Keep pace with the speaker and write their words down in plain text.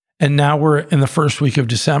And now we're in the first week of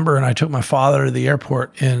December, and I took my father to the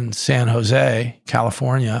airport in San Jose,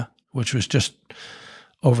 California, which was just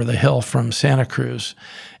over the hill from Santa Cruz.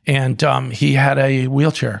 And he had a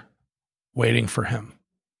wheelchair waiting for him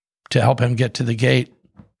to help him get to the gate.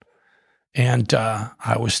 And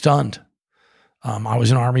I was stunned. I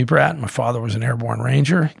was an Army brat. My father was an airborne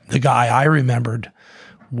ranger. The guy I remembered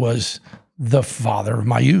was the father of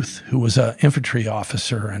my youth, who was an infantry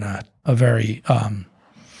officer and a very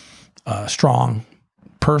strong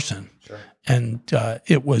person. Sure. And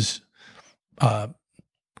it was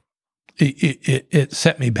it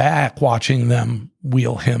set me back watching them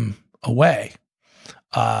wheel him away.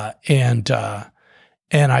 And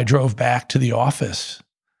I drove back to the office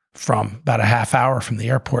from about a half hour from the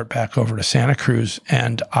airport back over to Santa Cruz.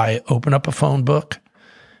 And I opened up a phone book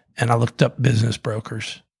and I looked up business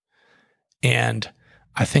brokers. And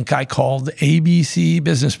I think I called ABC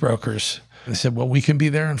Business Brokers. They said, well, we can be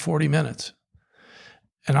there in 40 minutes.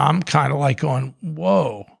 And I'm kind of like going,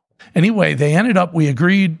 whoa. Anyway, we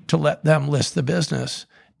agreed to let them list the business.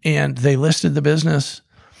 And they listed the business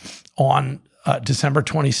on December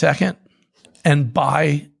 22nd. And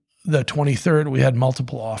by the 23rd, we had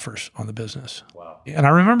multiple offers on the business. Wow. And I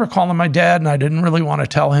remember calling my dad, and I didn't really want to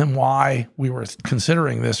tell him why we were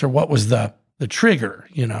considering this or what was the trigger,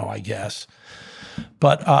 I guess.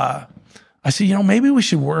 But I said, maybe we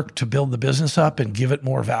should work to build the business up and give it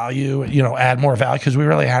more value, add more value, because we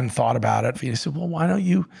really hadn't thought about it. He said, well, why don't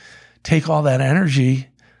you take all that energy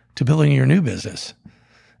to building your new business?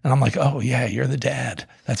 And I'm like, oh, yeah, you're the dad.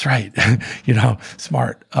 That's right.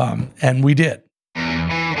 Smart. And we did.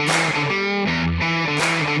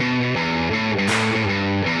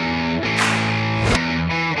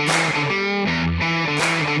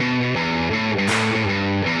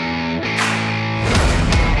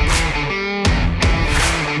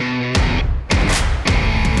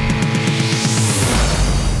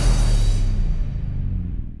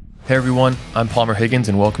 Hey everyone, I'm Palmer Higgins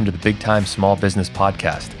and welcome to the Big Time Small Business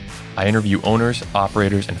Podcast. I interview owners,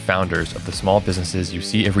 operators, and founders of the small businesses you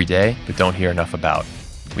see every day but don't hear enough about.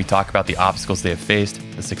 We talk about the obstacles they have faced,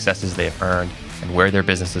 the successes they have earned, and where their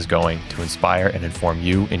business is going to inspire and inform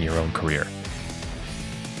you in your own career.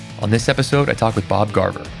 On this episode, I talk with Bob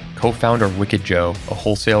Garver, co-founder of Wicked Joe, a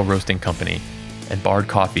wholesale roasting company, and Bard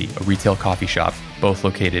Coffee, a retail coffee shop, both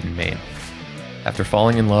located in Maine. After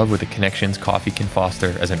falling in love with the connections coffee can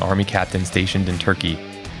foster as an Army captain stationed in Turkey,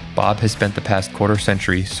 Bob has spent the past quarter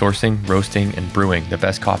century sourcing, roasting, and brewing the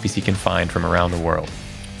best coffees he can find from around the world.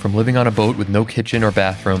 From living on a boat with no kitchen or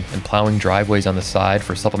bathroom and plowing driveways on the side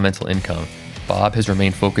for supplemental income, Bob has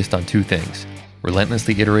remained focused on two things: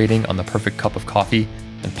 relentlessly iterating on the perfect cup of coffee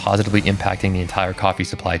and positively impacting the entire coffee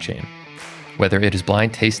supply chain. Whether it is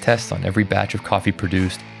blind taste tests on every batch of coffee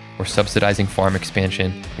produced or subsidizing farm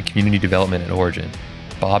expansion and community development at origin,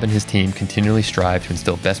 Bob and his team continually strive to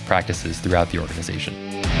instill best practices throughout the organization.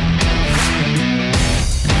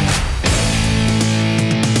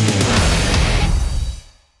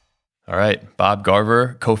 All right, Bob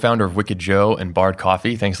Garver, co-founder of Wicked Joe and Bard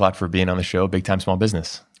Coffee. Thanks a lot for being on the show, Big Time Small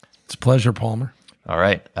Business. It's a pleasure, Palmer. All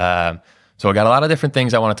right. So I got a lot of different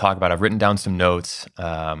things I want to talk about. I've written down some notes,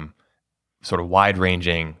 sort of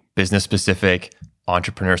wide-ranging, business-specific,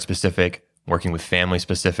 entrepreneur-specific, working with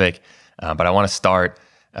family-specific. But I want to start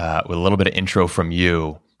with a little bit of intro from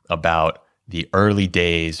you about the early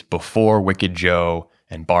days before Wicked Joe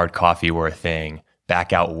and Bard Coffee were a thing,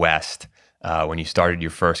 back out west, when you started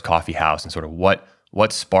your first coffee house, and sort of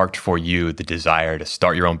what sparked for you the desire to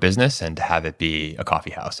start your own business and to have it be a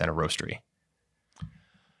coffee house and a roastery?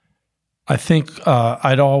 I think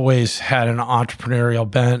I'd always had an entrepreneurial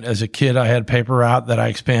bent. As a kid, I had paper route that I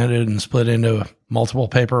expanded and split into multiple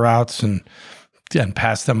paper routes and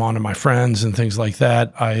passed them on to my friends and things like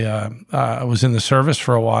that. I was in the service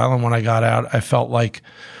for a while, and when I got out, I felt like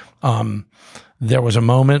there was a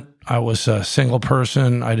moment. I was a single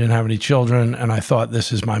person. I didn't have any children, and I thought,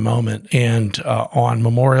 this is my moment. And on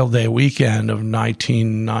Memorial Day weekend of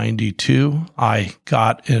 1992, I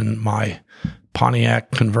got in my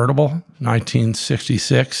Pontiac convertible,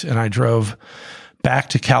 1966, and I drove back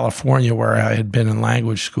to California, where I had been in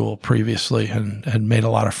language school previously and had made a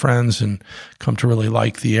lot of friends and come to really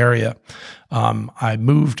like the area. I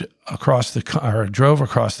drove across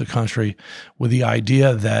the country with the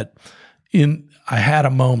idea that I had a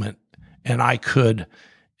moment, and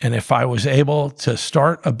and if I was able to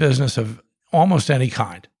start a business of almost any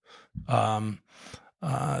kind,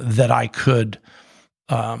 that I could.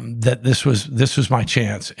 That this was my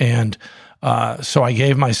chance. And so I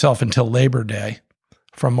gave myself until Labor Day,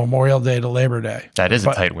 from Memorial Day to Labor Day. That is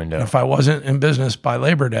a tight window. If I wasn't in business by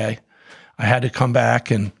Labor Day, I had to come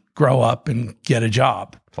back and grow up and get a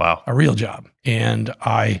job. Wow. A real job. And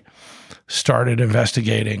I started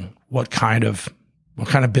investigating what kind of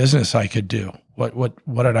business I could do.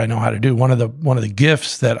 What did I know how to do? One of the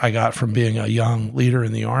gifts that I got from being a young leader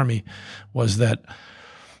in the Army was that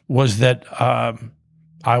I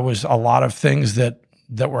was a lot of things that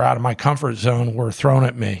were out of my comfort zone were thrown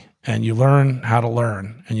at me, and you learn how to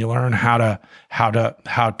learn, and you learn how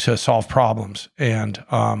to solve problems, and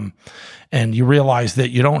you realize that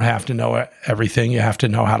you don't have to know everything. You have to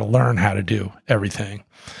know how to learn how to do everything,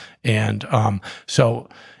 and so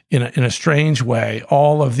in a strange way,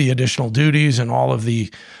 all of the additional duties and all of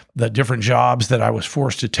the different jobs that I was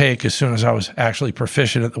forced to take, as soon as I was actually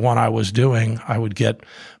proficient at the one I was doing, I would get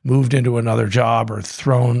moved into another job or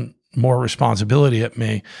thrown more responsibility at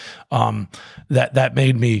me. That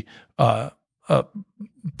made me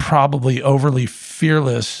probably overly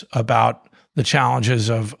fearless about the challenges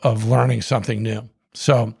of learning something new.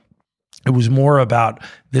 So it was more about,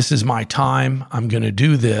 this is my time. I'm going to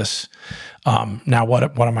do this. Now, what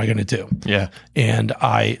am I going to do? Yeah. And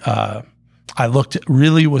I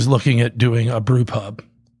was looking at doing a brew pub.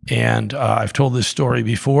 And I've told this story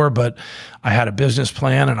before, but I had a business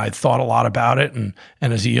plan and I thought a lot about it. And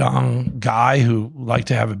as a young guy who liked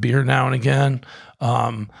to have a beer now and again,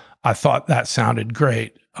 I thought that sounded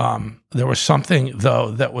great. There was something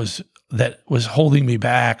though that was holding me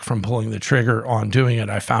back from pulling the trigger on doing it.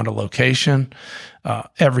 I found a location,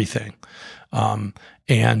 everything, and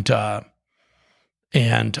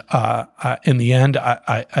in the end,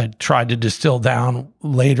 I tried to distill down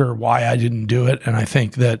later why I didn't do it, and I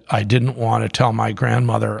think that I didn't want to tell my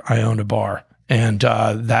grandmother I owned a bar, and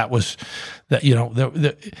that was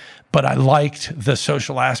that. But I liked the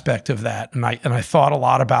social aspect of that, and I thought a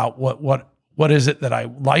lot about what is it that I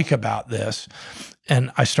like about this,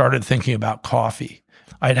 and I started thinking about coffee.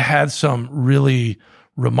 I'd had some really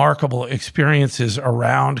remarkable experiences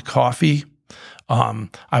around coffee.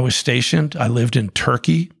 I was stationed. I lived in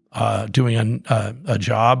Turkey, doing a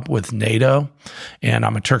job with NATO, and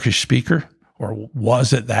I'm a Turkish speaker, or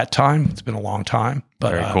was at that time. It's been a long time,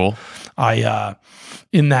 but very cool.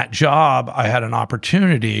 In that job, I had an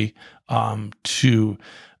opportunity to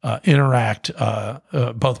interact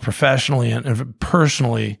both professionally and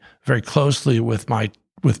personally very closely with my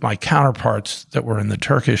counterparts that were in the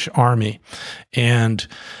Turkish army, and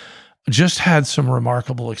just had some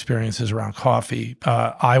remarkable experiences around coffee.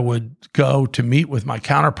 I would go to meet with my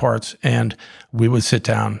counterparts, and we would sit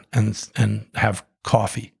down and have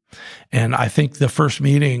coffee. And I think the first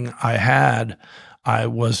meeting I had, I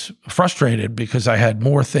was frustrated because I had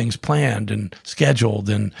more things planned and scheduled,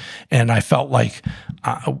 and I felt like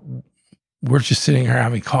we're just sitting here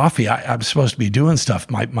having coffee. I'm supposed to be doing stuff.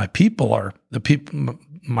 My people are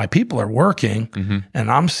working, mm-hmm.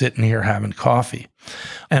 and I'm sitting here having coffee.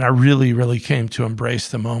 And I really, really came to embrace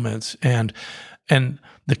the moments and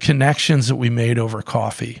the connections that we made over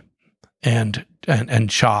coffee and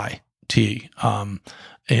chai tea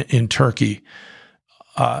in Turkey.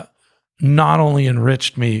 Not only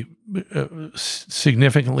enriched me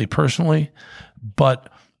significantly personally, but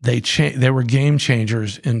they were game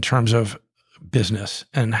changers in terms of business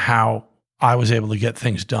and how I was able to get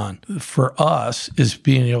things done. For us, is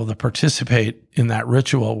being able to participate in that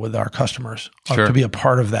ritual with our customers, sure. To be a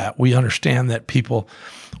part of that. We understand that people,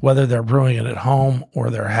 whether they're brewing it at home or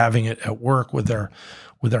they're having it at work with their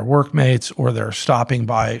workmates, or they're stopping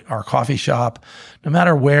by our coffee shop, no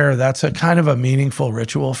matter where, that's a kind of a meaningful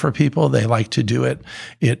ritual for people. They like to do it.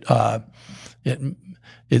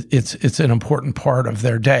 It's an important part of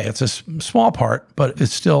their day. It's a small part, but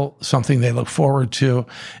it's still something they look forward to,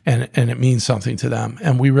 and it means something to them.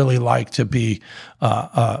 And we really like to be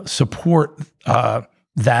support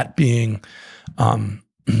that being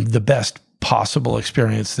the best possible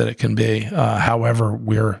experience that it can be, however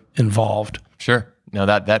we're involved. Sure. No,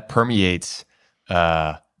 that permeates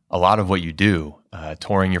a lot of what you do.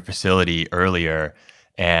 Touring your facility earlier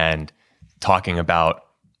and talking about,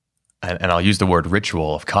 and I'll use the word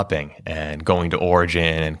ritual of cupping, and going to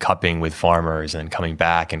origin and cupping with farmers and coming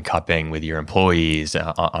back and cupping with your employees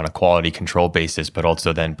on a quality control basis, but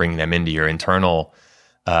also then bringing them into your internal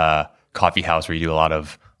coffee house where you do a lot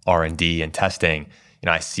of R&D and testing.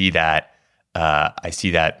 I see that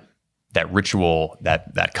ritual,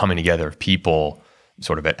 that coming together of people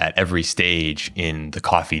sort of at every stage in the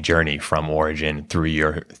coffee journey, from origin through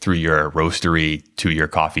your roastery to your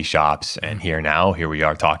coffee shops, and here we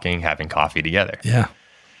are talking, having coffee together. Yeah,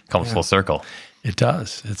 comes full circle. It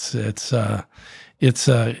does.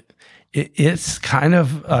 It's kind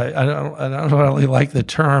of I don't really like the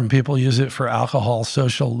term. People use it for alcohol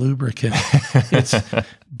social lubricant.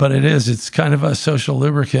 But it is. It's kind of a social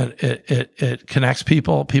lubricant. It connects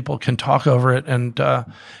people. People can talk over it,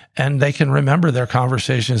 and they can remember their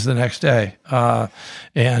conversations the next day,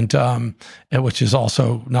 and which is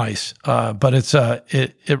also nice. But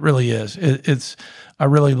it really is. I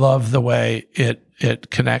really love the way it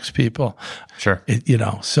connects people. Sure.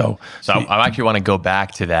 So I actually want to go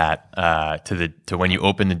back to that, to when you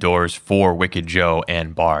opened the doors for Wicked Joe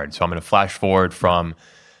and Bard. So I'm going to flash forward from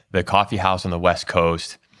the coffee house on the West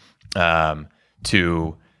Coast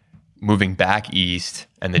to moving back east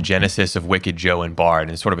and the genesis of Wicked Joe and Bard.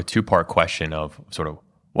 And it's sort of a two-part question of sort of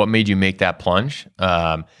what made you make that plunge,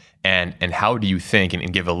 and how do you think,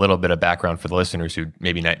 and give a little bit of background for the listeners who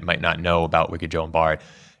maybe might not know about Wicked Joe and Bard.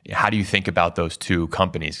 How do you think about those two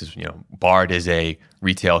companies? Because Bard is a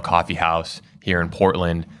retail coffee house here in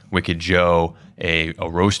Portland. Wicked Joe, a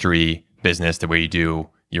roastery business, the way you do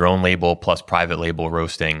your own label plus private label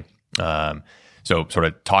roasting. So sort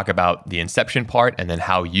of talk about the inception part, and then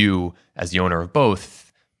how you, as the owner of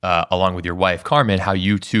both, along with your wife Carmen, how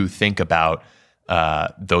you two think about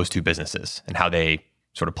those two businesses and how they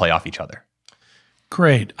sort of play off each other.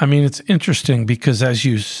 Great. I mean, it's interesting because as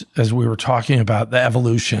we were talking about the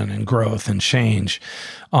evolution and growth and change,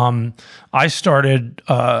 I started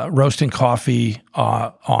roasting coffee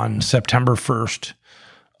on September 1st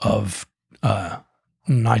of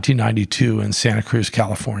 1992 in Santa Cruz,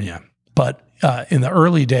 California. But in the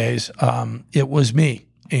early days, it was me.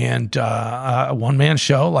 And a one-man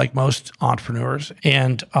show, like most entrepreneurs.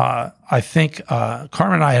 And I think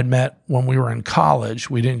Carmen and I had met when we were in college.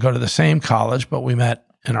 We didn't go to the same college, but we met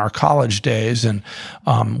in our college days. And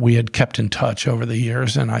we had kept in touch over the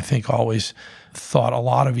years, and I think always thought a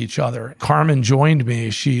lot of each other. Carmen joined me.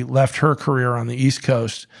 She left her career on the East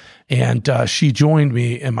Coast, and she joined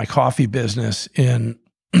me in my coffee business in,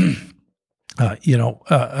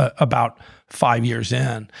 about 5 years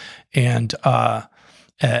in. And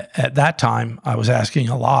at that time, I was asking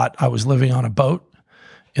a lot. I was living on a boat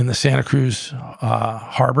in the Santa Cruz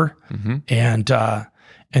harbor, and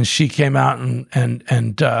she came out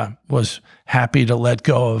and was happy to let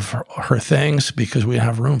go of her things because we didn't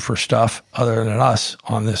have room for stuff other than us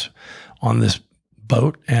on this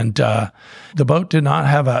boat. And the boat did not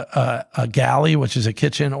have a galley, which is a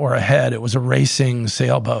kitchen, or a head. It was a racing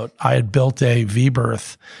sailboat. I had built a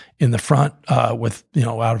V-berth in the front with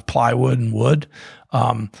out of plywood and wood.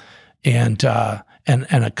 And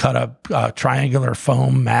I cut a triangular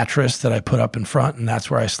foam mattress that I put up in front, and that's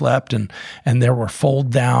where I slept. And there were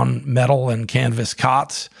fold down metal and canvas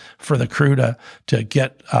cots for the crew to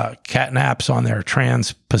get cat naps on their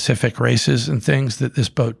trans-Pacific races and things that this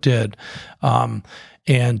boat did. So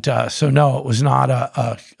no, it was not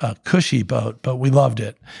a cushy boat, but we loved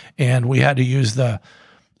it. And we had to use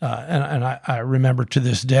and I remember to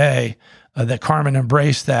this day that Carmen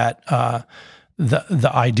embraced that,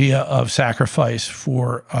 the idea of sacrifice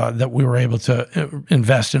for that we were able to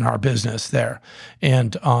invest in our business there,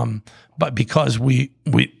 and but because we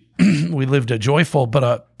we lived a joyful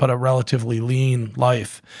but a relatively lean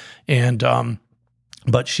life, and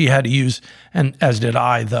but she had to use, and as did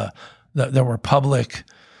I, there were public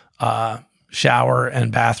shower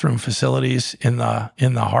and bathroom facilities in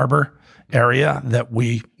the harbor area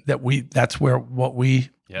that's where what we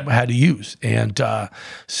had to use. And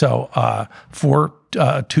so for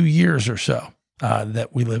 2 years or so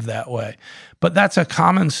that we lived that way. But that's a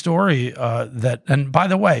common story and by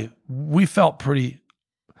the way, we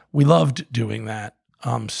loved doing that.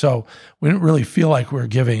 So we didn't really feel like we were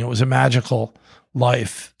giving. It was a magical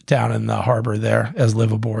life down in the harbor there as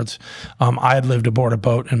liveaboards. I had lived aboard a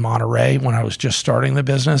boat in Monterey when I was just starting the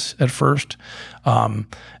business at first,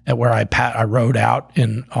 where I rowed out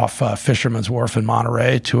off Fisherman's Wharf in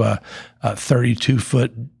Monterey to a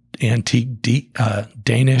 32-foot antique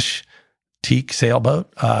Danish teak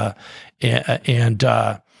sailboat, and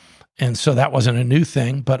so that wasn't a new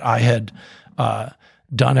thing. But I had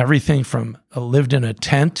done everything from lived in a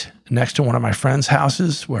tent next to one of my friends'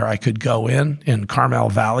 houses where I could go in Carmel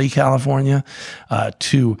Valley, California,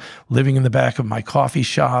 to living in the back of my coffee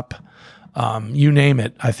shop. You name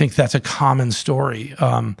it. I think that's a common story.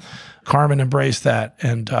 Carmen embraced that,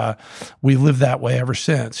 and we lived that way ever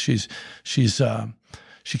since. She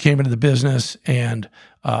came into the business and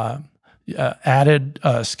added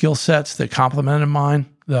skill sets that complemented mine.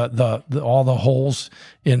 All the holes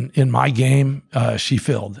in my game she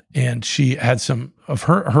filled, and she had some of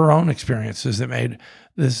her own experiences that made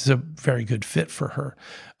this a very good fit for her.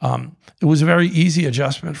 It was a very easy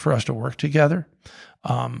adjustment for us to work together.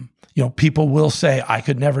 people will say, I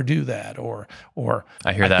could never do that, or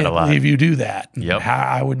I hear that can't a lot. believe you do that. Yep.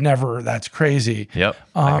 I would never, that's crazy. Yep.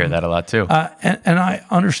 I hear that a lot too. And I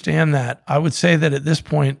understand that. I would say that at this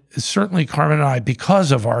point, certainly Carmen and I,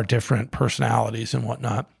 because of our different personalities and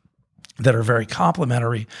whatnot, that are very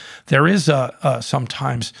complementary, there is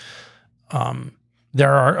sometimes,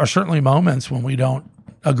 there are certainly moments when we don't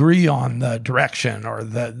agree on the direction or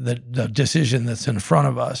the decision that's in front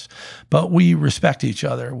of us, but we respect each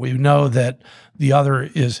other. We know that the other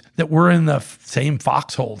is, that we're in the same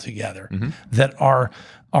foxhole together, that are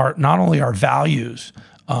not only our values,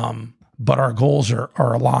 but our goals are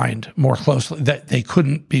aligned more closely, that they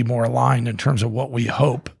couldn't be more aligned in terms of what we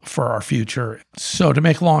hope for our future. So to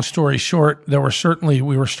make a long story short, we were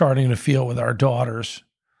starting to feel with our daughters,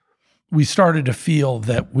 we started to feel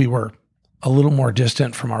that we were a little more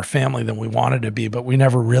distant from our family than we wanted to be, but we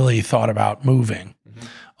never really thought about moving.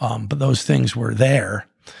 But those things were there.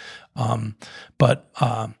 But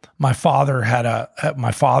my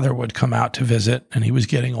father would come out to visit, and he was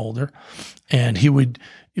getting older, and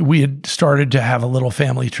we had started to have a little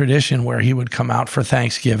family tradition where he would come out for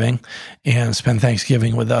Thanksgiving and spend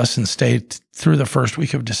Thanksgiving with us and stay through the first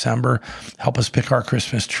week of December, help us pick our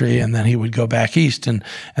Christmas tree, and then he would go back east, and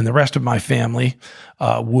the rest of my family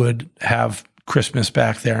would have Christmas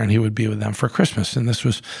back there, and he would be with them for Christmas, and this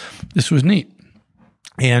was neat.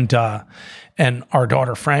 And our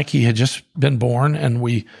daughter Frankie had just been born, and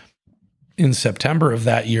we, in September of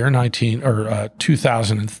that year,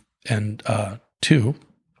 2002.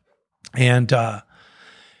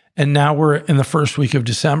 And now we're in the first week of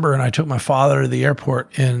December, and I took my father to the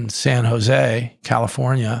airport in San Jose,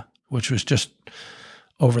 California, which was just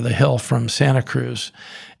over the hill from Santa Cruz.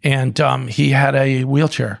 And he had a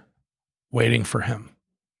wheelchair waiting for him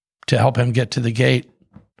to help him get to the gate.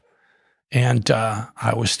 And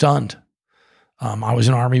I was stunned. I was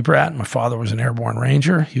an Army brat. My father was an airborne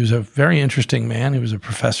ranger. He was a very interesting man. He was a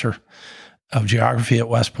professor of geography at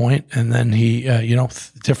West Point, and then he,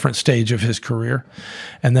 different stage of his career.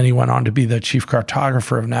 And then he went on to be the chief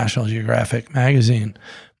cartographer of National Geographic magazine.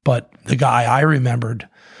 But the guy I remembered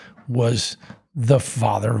was the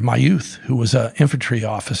father of my youth, who was an infantry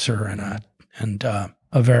officer and a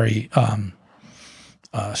very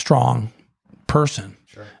strong person.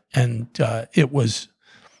 Sure. And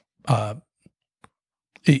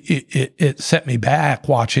it set me back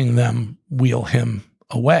watching them wheel him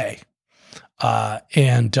away.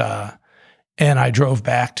 And I drove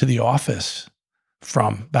back to the office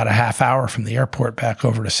from about a half hour from the airport back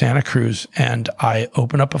over to Santa Cruz, and I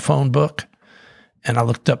opened up a phone book and I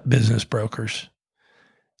looked up business brokers,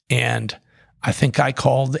 and I think I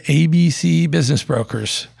called ABC Business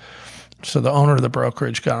Brokers. So the owner of the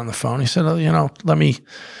brokerage got on the phone. He said,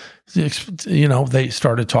 they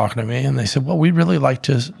started talking to me, and they said, well, we'd really like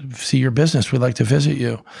to see your business. We'd like to visit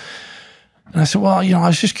you. And I said, well, I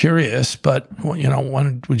was just curious, but,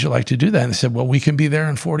 when would you like to do that? And they said, well, we can be there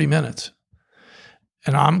in 40 minutes.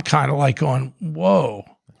 And I'm kind of like going, whoa,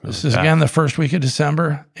 this is again the first week of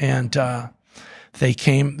December. And they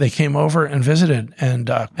came over and visited. And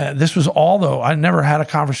this was all, though, I never had a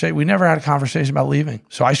conversation. We never had a conversation about leaving.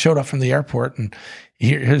 So I showed up from the airport, and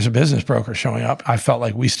here's a business broker showing up. I felt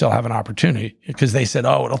like we still have an opportunity, because they said,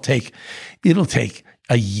 oh, it'll take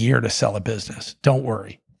a year to sell a business. Don't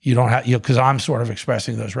worry. You don't have, because I'm sort of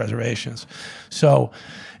expressing those reservations. So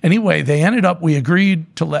anyway, we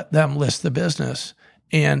agreed to let them list the business,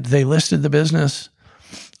 and they listed the business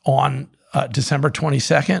on December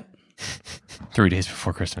 22nd. 3 days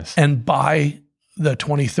before Christmas. And by the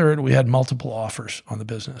 23rd, we had multiple offers on the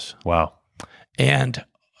business. Wow. And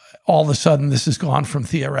all of a sudden, this has gone from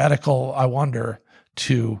theoretical, I wonder,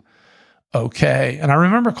 to okay. And I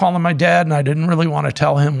remember calling my dad, and I didn't really want to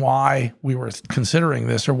tell him why we were considering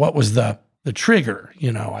this, or what was the trigger,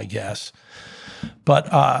 I guess.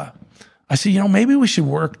 But I said, maybe we should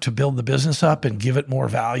work to build the business up and give it more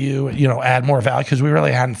value, add more value, because we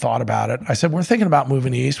really hadn't thought about it. I said, we're thinking about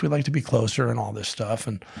moving east. We'd like to be closer and all this stuff,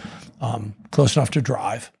 and close enough to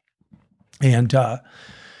drive. And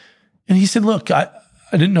he said, look, I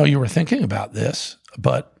didn't know you were thinking about this,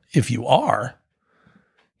 but if you are,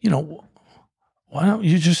 why don't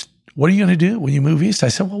you what are you going to do when you move east? I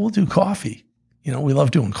said, well, we'll do coffee. We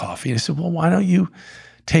love doing coffee. And he said, well, why don't you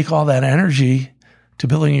take all that energy to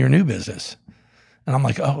building your new business? And I'm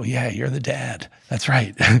like, oh yeah, you're the dad. That's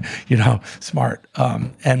right. Smart.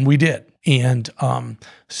 And we did. And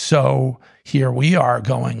so here we are,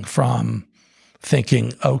 going from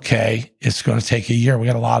thinking, okay, it's going to take a year, we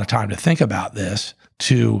got a lot of time to think about this,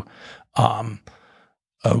 to,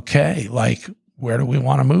 okay, like, where do we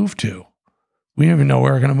want to move to? We didn't even know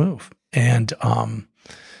where we were going to move. And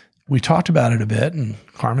we talked about it a bit, and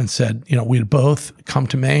Carmen said, we'd both come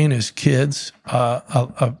to Maine as kids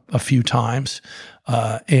a few times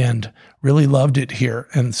and really loved it here.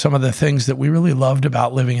 And some of the things that we really loved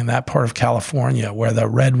about living in that part of California where the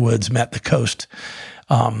redwoods met the coast,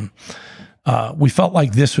 we felt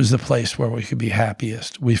like this was the place where we could be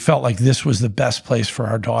happiest. We felt like this was the best place for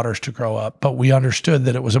our daughters to grow up, but we understood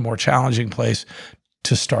that it was a more challenging place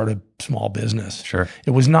to start a small business. Sure. It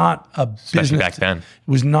was not Especially back then. It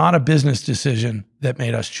was not a business decision that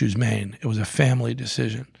made us choose Maine. It was a family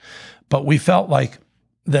decision. But we felt like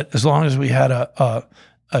that as long as we had a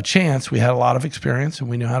chance, we had a lot of experience and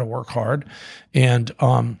we knew how to work hard. And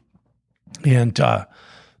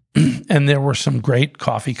there were some great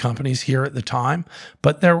coffee companies here at the time,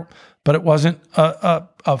 but it wasn't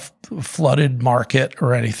a flooded market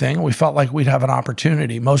or anything. We felt like we'd have an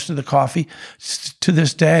opportunity. Most of the coffee to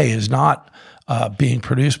this day is not being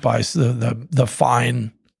produced by the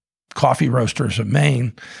fine coffee roasters of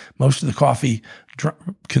Maine. Most of the coffee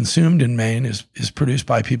consumed in Maine is produced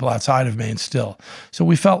by people outside of Maine still. So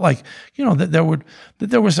we felt like,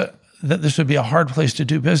 that this would be a hard place to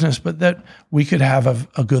do business, but that we could have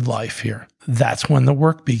a good life here. That's when the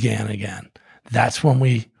work began again. That's when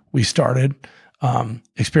we started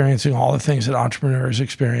experiencing all the things that entrepreneurs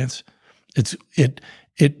experience.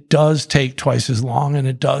 It does take twice as long, and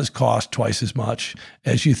it does cost twice as much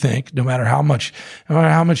as you think. No matter how much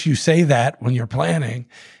you say that when you're planning,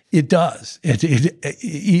 it does.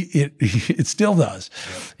 It still does,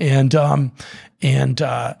 and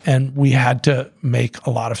we had to make a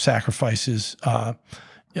lot of sacrifices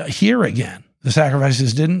here again. The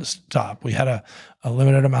sacrifices didn't stop. We had a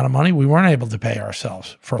limited amount of money. We weren't able to pay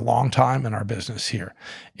ourselves for a long time in our business here.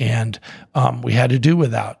 And we had to do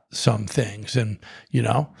without some things. And,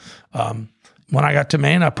 when I got to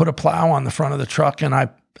Maine, I put a plow on the front of the truck and I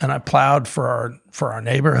plowed for our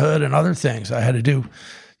neighborhood and other things. I had to do,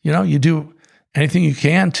 you do anything you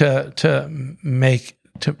can to make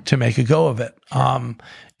a go of it.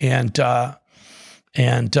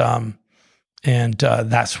 And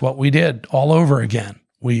that's what we did all over again.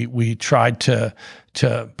 We tried to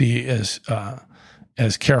be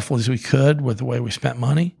as careful as we could with the way we spent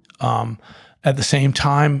money. At the same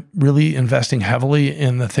time, really investing heavily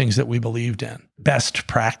in the things that we believed in. Best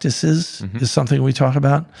practices is something we talk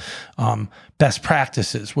about. Best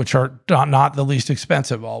practices, which are not the least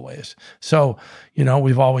expensive always. So,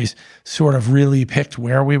 we've always sort of really picked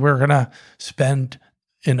where we were going to spend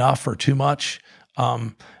enough or too much.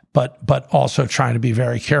 But also trying to be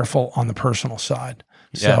very careful on the personal side.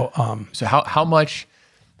 Yeah. So how much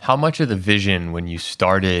of the vision when you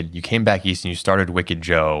came back east and you started Wicked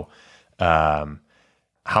Joe,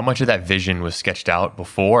 how much of that vision was sketched out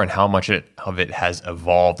before, and how much of it has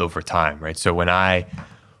evolved over time, right? So when I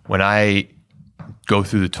go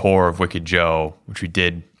through the tour of Wicked Joe, which we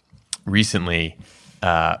did recently,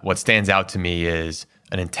 what stands out to me is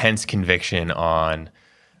an intense conviction on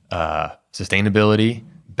sustainability,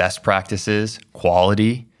 best practices,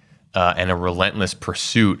 quality, and a relentless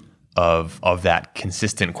pursuit of that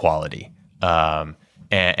consistent quality.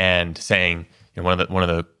 And saying, one of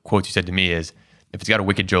the quotes you said to me is, if it's got a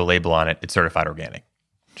Wicked Joe label on it, it's certified organic,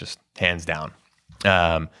 just hands down.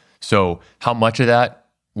 So how much of that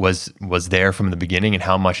was there from the beginning, and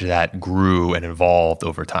how much of that grew and evolved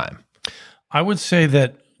over time? I would say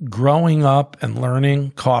that growing up and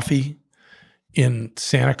learning coffee in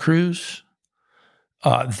Santa Cruz,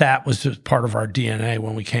 that was just part of our DNA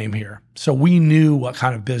when we came here. So we knew what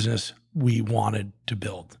kind of business we wanted to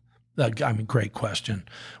build. Great question.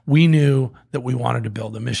 We knew that we wanted to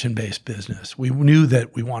build a mission-based business. We knew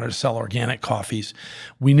that we wanted to sell organic coffees.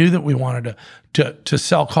 We knew that we wanted to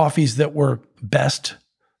sell coffees that were best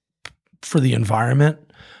for the environment,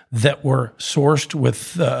 that were sourced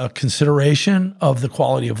with consideration of the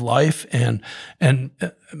quality of life and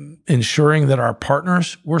ensuring that our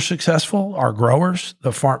partners were successful, our growers,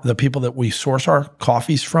 the people that we source our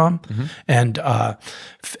coffees from, and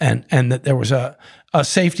that there was a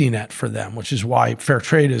safety net for them, which is why fair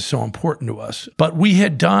trade is so important to us. But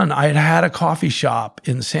I had a coffee shop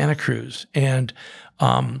in Santa Cruz, and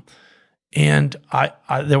there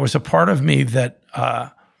was a part of me that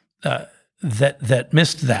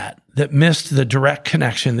missed the direct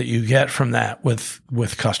connection that you get from that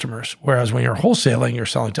with customers. Whereas when you're wholesaling, you're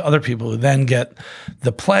selling to other people who then get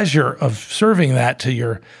the pleasure of serving that to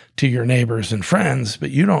your neighbors and friends,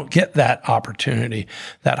 but you don't get that opportunity,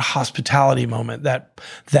 that hospitality moment, that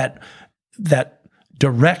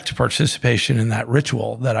direct participation in that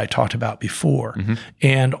ritual that I talked about before.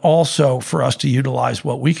 And also for us to utilize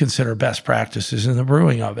what we consider best practices in the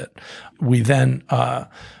brewing of it. We then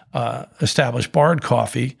established Bard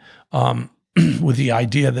Coffee with the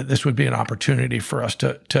idea that this would be an opportunity for us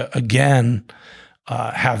to again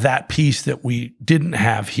have that piece that we didn't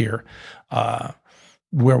have here,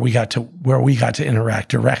 where we got to interact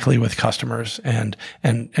directly with customers and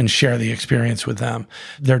share the experience with them.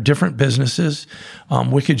 They're different businesses.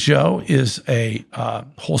 Wicked Joe is a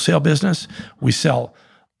wholesale business. We sell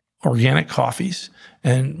organic coffees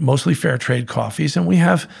and mostly fair trade coffees, and we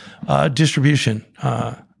have distribution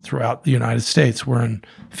throughout the United States. We're in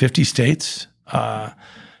 50 states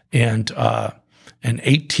and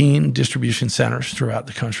 18 distribution centers throughout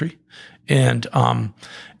the country, and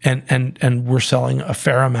we're selling a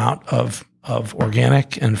fair amount of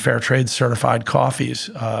organic and fair trade certified coffees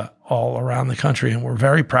all around the country, and we're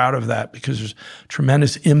very proud of that because there's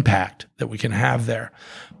tremendous impact that we can have there.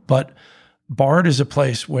 But Bard is a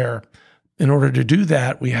place where, in order to do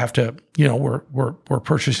that, we have to, we're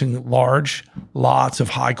purchasing large lots of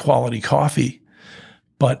high quality coffee,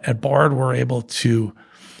 but at Bard we're able to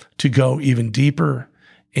go even deeper,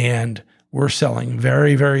 and we're selling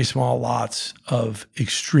very, very small lots of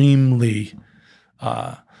extremely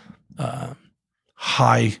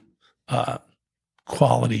high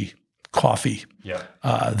quality coffee. Yeah.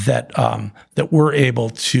 That we're able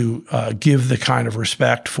to give the kind of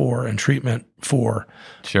respect for and treatment for.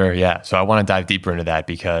 Sure, yeah. So I want to dive deeper into that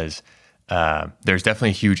because there's definitely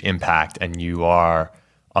a huge impact, and you are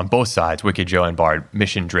on both sides, Wicked Joe and Bard,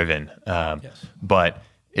 mission driven. Yes. But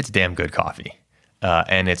it's damn good coffee,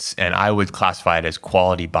 and I would classify it as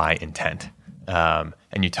quality by intent. And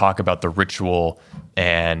you talk about the ritual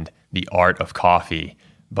and the art of coffee,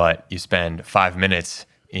 but you spend 5 minutes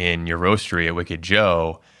in your roastery at Wicked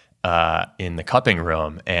Joe in the cupping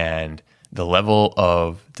room, and the level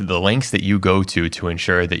of the lengths that you go to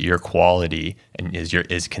ensure that your quality and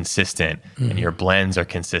is consistent, and your blends are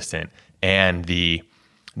consistent, and the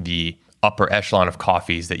upper echelon of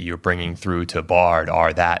coffees that you're bringing through to Bard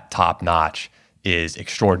are that top notch is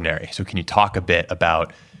extraordinary. So can you talk a bit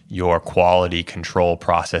about your quality control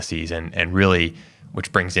processes and really,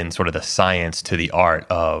 which brings in sort of the science to the art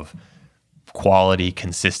of quality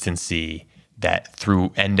consistency that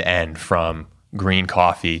through end to end from green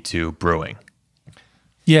coffee to brewing?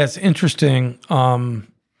 Yeah, it's interesting.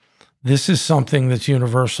 This is something that's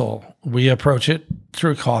universal. We approach it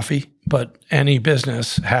through coffee, but any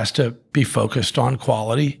business has to be focused on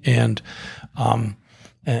quality. And,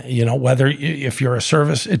 whether if you're a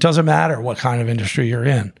service, it doesn't matter what kind of industry you're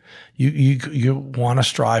in. You want to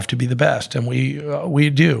strive to be the best. And we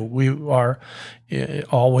do. We are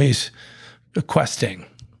always questing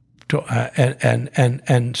to,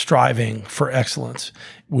 and striving for excellence.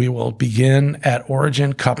 We will begin at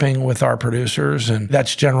origin cupping with our producers, and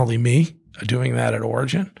that's generally me doing that at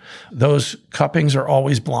origin. Those cuppings are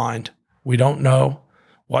always blind. We don't know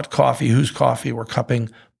what coffee, whose coffee we're cupping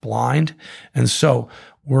blind. And so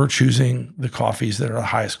we're choosing the coffees that are the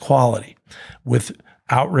highest quality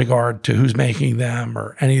without regard to who's making them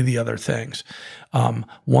or any of the other things.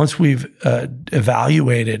 Once we've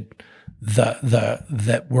evaluated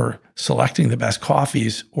that we're selecting the best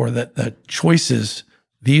coffees, or that the choices,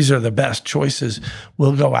 these are the best choices,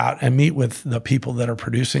 we'll go out and meet with the people that are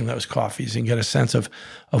producing those coffees and get a sense of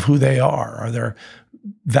who they are. Are their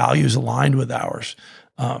values aligned with ours?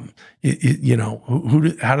 How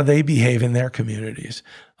do they behave in their communities?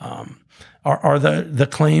 Are the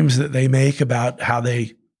claims that they make about how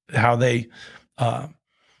they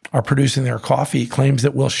are producing their coffee claims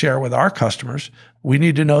that we'll share with our customers? We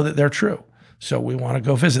need to know that they're true. So we want to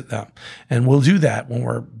go visit them. And we'll do that when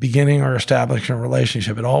we're beginning or establishing a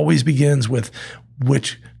relationship. It always begins with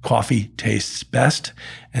which coffee tastes best.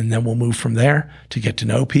 And then we'll move from there to get to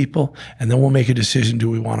know people. And then we'll make a decision. Do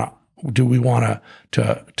we want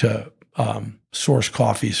to source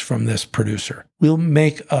coffees from this producer? We'll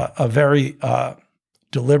make a very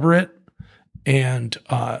deliberate and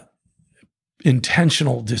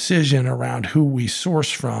intentional decision around who we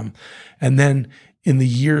source from. And then in the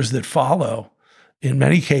years that follow, in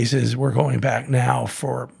many cases, we're going back now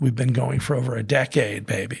we've been going for over a decade,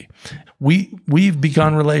 baby. We've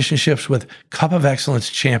begun relationships with Cup of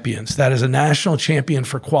Excellence champions. That is a national champion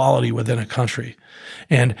for quality within a country.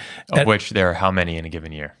 And of which there are how many in a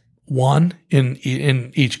given year? One in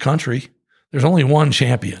each country. There's only one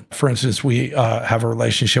champion. For instance, we have a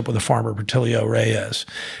relationship with the farmer Bertilio Reyes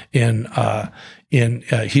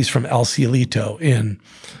he's from El Cielito in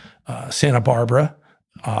Santa Barbara,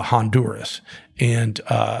 Honduras. And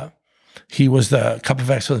he was the Cup of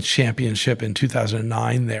Excellence Championship in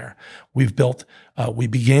 2009 there. We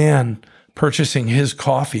began purchasing his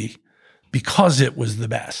coffee because it was the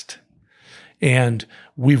best. And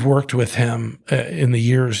we've worked with him in the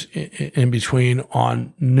years in between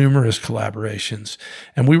on numerous collaborations.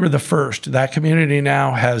 And we were the first. That community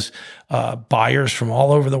now has buyers from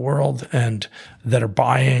all over the world and that are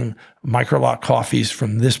buying micro-lot coffees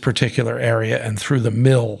from this particular area and through the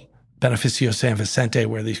mill, Beneficio San Vicente,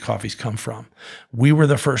 where these coffees come from. We were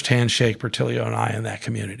the first handshake, Bertilio and I, in that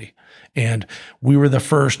community. And we were the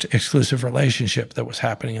first exclusive relationship that was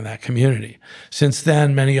happening in that community. Since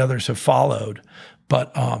then, many others have followed.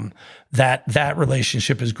 But that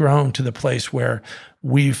relationship has grown to the place where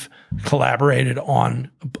we've collaborated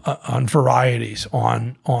on varieties,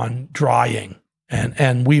 on drying,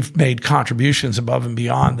 and we've made contributions above and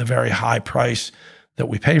beyond the very high price that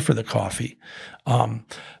we pay for the coffee. And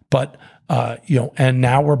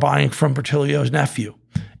now we're buying from Bertilio's nephew,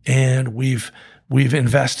 and we've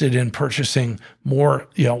invested in purchasing more,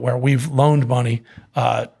 where we've loaned money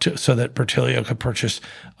so that Bertilio could purchase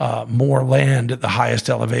more land at the highest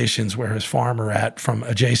elevations where his farm are at from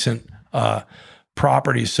adjacent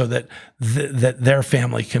properties, so that that their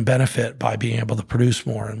family can benefit by being able to produce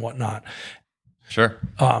more and whatnot. Sure,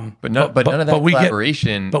 but none of that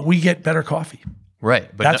collaboration. But we get better coffee, right?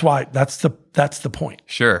 But that's the point.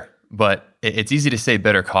 Sure, but it's easy to say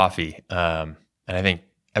better coffee, and I think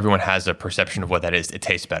everyone has a perception of what that is. It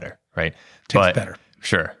tastes better, right? Tastes better.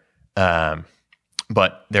 Sure.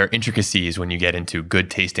 But there are intricacies when you get into good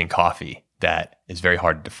tasting coffee that is very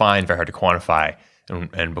hard to define, very hard to quantify.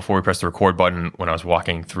 And before we press the record button, when I was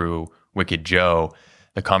walking through Wicked Joe,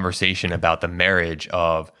 the conversation about the marriage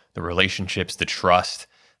of the relationships, the trust,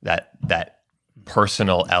 that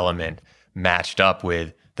personal element matched up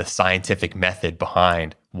with the scientific method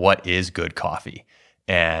behind what is good coffee.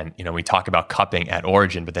 And, we talk about cupping at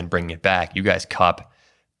origin, but then bringing it back. You guys cup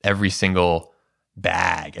every single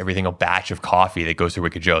bag, every single batch of coffee that goes through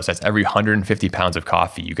Wicked Joe's. That's every 150 pounds of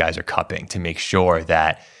coffee you guys are cupping to make sure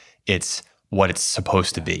that it's what it's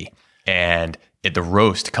supposed to be. And the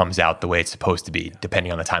roast comes out the way it's supposed to be,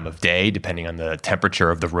 depending on the time of day, depending on the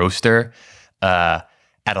temperature of the roaster, at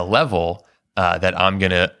a level that I'm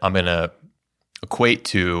gonna equate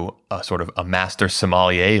to a sort of a master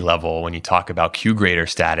sommelier level when you talk about Q grader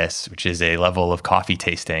status, which is a level of coffee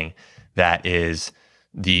tasting that is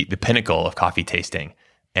the pinnacle of coffee tasting.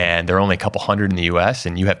 And there are only a couple hundred in the US,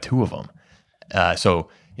 and you have 2 of them. So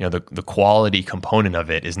the quality component of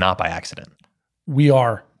it is not by accident.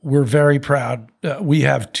 We're very proud. We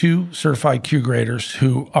have 2 certified Q graders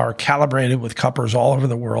who are calibrated with cuppers all over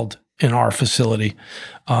the world in our facility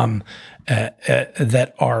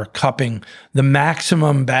that are cupping. The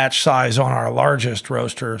maximum batch size on our largest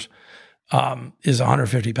roasters is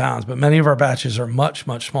 150 pounds, but many of our batches are much,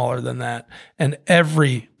 much smaller than that. And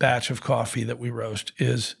every batch of coffee that we roast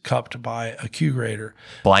is cupped by a Q grader.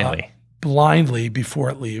 Blindly before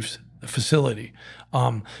it leaves the facility.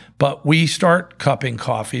 But we start cupping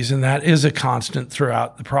coffees, and that is a constant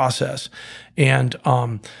throughout the process. And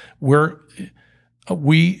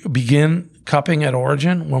we begin cupping at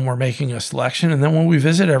origin when we're making a selection. And then when we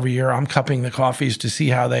visit every year, I'm cupping the coffees to see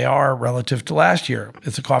how they are relative to last year.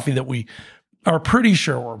 It's a coffee that we are pretty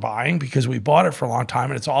sure we're buying because we bought it for a long time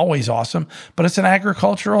and it's always awesome, but it's an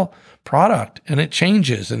agricultural product and it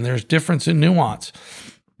changes and there's difference in nuance.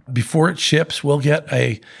 Before it ships, we'll get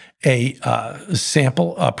a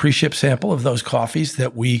sample, a pre-ship sample of those coffees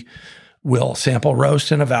that we will sample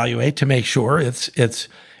roast and evaluate to make sure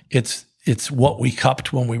it's what we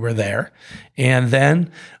cupped when we were there. And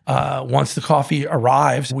then once the coffee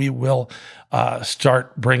arrives, we will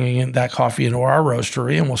start bringing in that coffee into our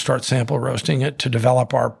roastery, and we'll start sample roasting it to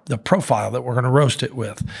develop the profile that we're going to roast it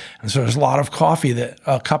with. And so there's a lot of coffee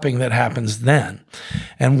cupping that happens then.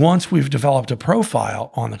 And once we've developed a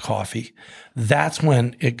profile on the coffee, that's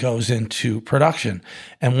when it goes into production.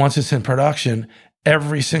 And once it's in production,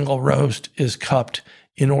 every single roast is cupped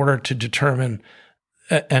in order to determine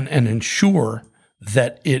and ensure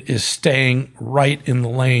that it is staying right in the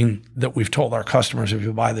lane that we've told our customers, if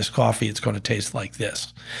you buy this coffee, it's going to taste like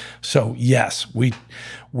this. So yes, we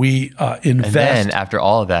invest. And then after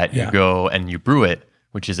all of that, you go and you brew it,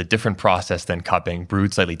 which is a different process than cupping,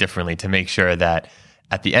 brewed slightly differently to make sure that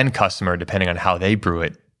at the end customer, depending on how they brew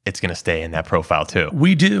it, it's going to stay in that profile too.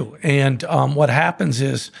 We do. And what happens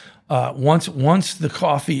is once the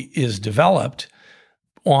coffee is developed,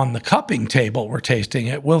 on the cupping table, we're tasting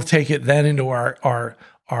it. We'll take it then into our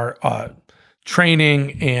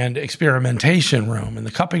training and experimentation room. In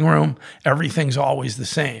the cupping room, everything's always the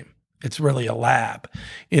same. It's really a lab.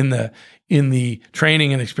 In the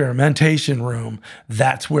training and experimentation room,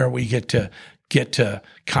 that's where we get to get to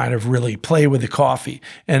kind of really play with the coffee.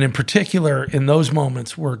 And in particular, in those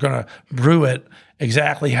moments, we're going to brew it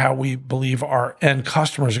exactly how we believe our end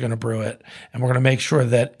customers are going to brew it. And we're going to make sure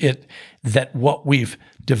that what we've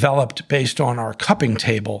developed based on our cupping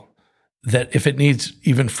table, that if it needs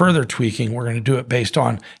even further tweaking, we're going to do it based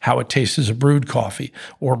on how it tastes as a brewed coffee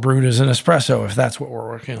or brewed as an espresso, if that's what we're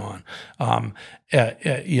working on.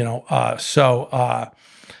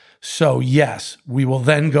 So yes, we will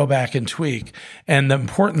then go back and tweak. And the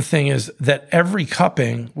important thing is that every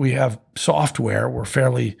cupping, we have software. We're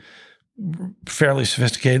fairly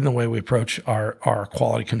sophisticated in the way we approach our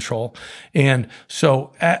quality control. And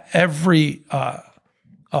so every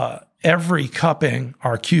cupping,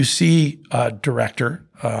 our QC director,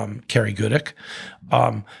 Carrie Goodick,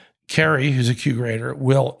 Carrie, who's a Q grader,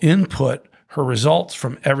 will input her results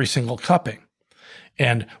from every single cupping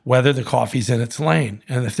and whether the coffee's in its lane.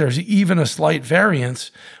 And if there's even a slight variance,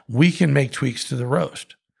 we can make tweaks to the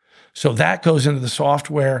roast. So that goes into the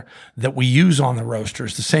software that we use on the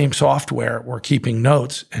roasters, the same software. We're keeping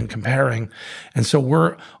notes and comparing. And so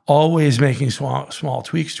we're always making small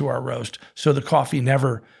tweaks to our roast so the coffee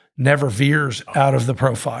never veers out of the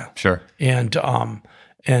profile. Sure. And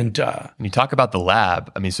you talk about the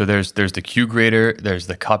lab. I mean, so there's the Q grader, there's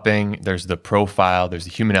the cupping, there's the profile, there's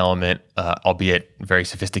the human element, albeit very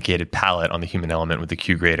sophisticated palette on the human element with the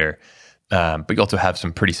Q grader. But you also have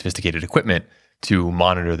some pretty sophisticated equipment to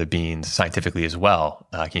monitor the beans scientifically as well.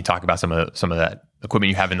 Can you talk about some of that equipment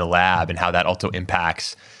you have in the lab and how that also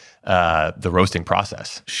impacts the roasting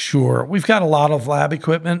process? Sure. We've got a lot of lab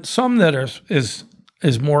equipment, some that is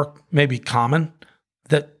more maybe common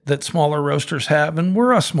that smaller roasters have. And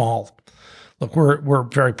we're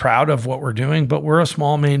very proud of what we're doing, but we're a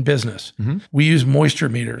small Maine business. Mm-hmm. We use moisture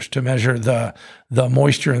meters to measure the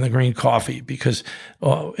moisture in the green coffee because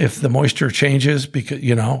if the moisture changes because,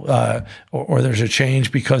 or there's a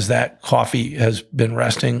change because that coffee has been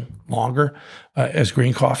resting longer as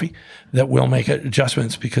green coffee, that we'll make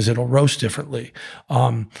adjustments because it'll roast differently.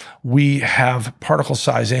 We have particle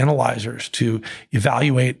size analyzers to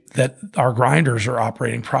evaluate that our grinders are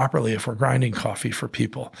operating properly if we're grinding coffee for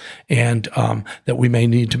people, and that we may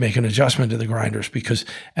need to make an adjustment to the grinders because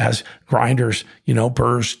as grinders,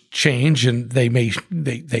 burrs change and they may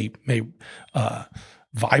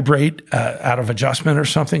vibrate out of adjustment or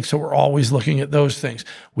something. So we're always looking at those things.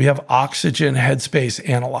 We have oxygen headspace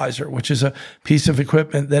analyzer, which is a piece of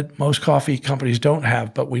equipment that most coffee companies don't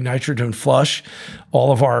have, but we nitrogen flush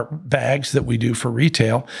all of our bags that we do for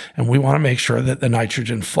retail. And we want to make sure that the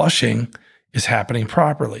nitrogen flushing is happening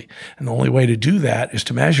properly. And the only way to do that is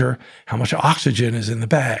to measure how much oxygen is in the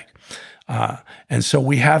bag. And so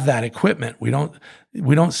we have that equipment. We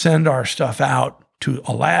don't send our stuff out to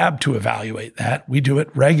a lab to evaluate that. We do it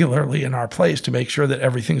regularly in our place to make sure that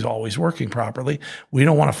everything's always working properly. We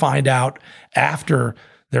don't want to find out after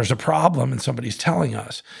there's a problem and somebody's telling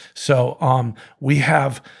us. So we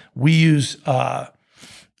use handheld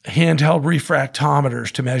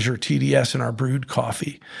refractometers to measure TDS in our brewed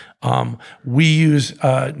coffee. We use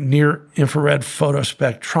near infrared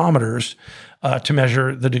photospectrometers to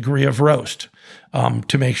measure the degree of roast,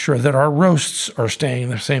 to make sure that our roasts are staying in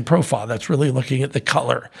the same profile. That's really looking at the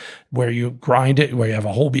color, where you grind it, where you have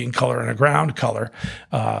a whole bean color and a ground color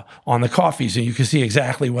on the coffees. And you can see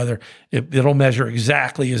exactly whether it'll measure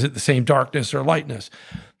exactly, is it the same darkness or lightness?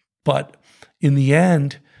 But in the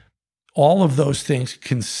end, all of those things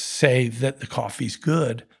can say that the coffee's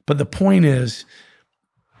good. But the point is,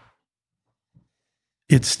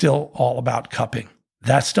 it's still all about cupping.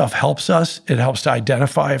 That stuff helps us. It helps to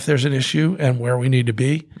identify if there's an issue and where we need to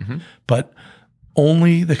be. Mm-hmm. But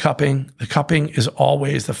only the cupping is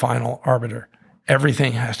always the final arbiter.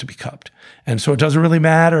 Everything has to be cupped. And so it doesn't really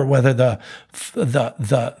matter whether our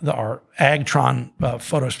Agtron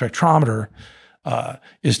photospectrometer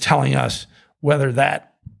is telling us whether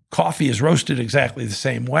that coffee is roasted exactly the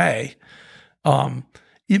same way.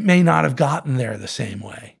 It may not have gotten there the same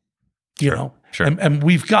way. Sure. And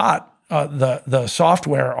we've got the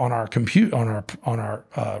software on our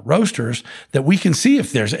roasters that we can see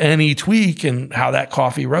if there's any tweak in how that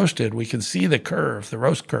coffee roasted. We can see the curve, the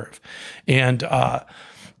roast curve, and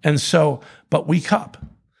so, but we cup.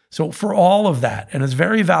 So for all of that, and it's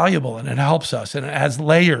very valuable, and it helps us, and it adds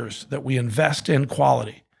layers that we invest in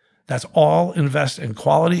quality. That's all invest in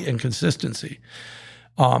quality and consistency.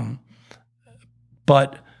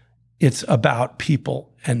 But it's about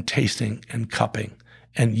people and tasting and cupping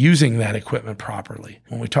and using that equipment properly.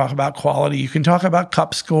 When we talk about quality, you can talk about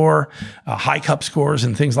cup score, high cup scores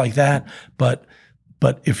and things like that. But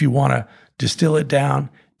if you want to distill it down,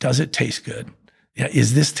 does it taste good?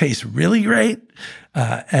 Is this taste really great?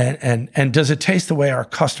 And does it taste the way our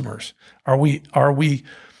customers? Are we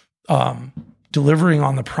delivering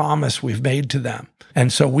on the promise we've made to them?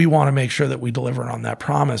 And so we want to make sure that we deliver on that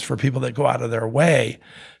promise for people that go out of their way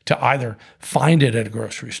to either find it at a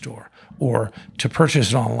grocery store or to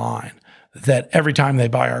purchase it online, that every time they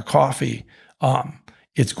buy our coffee,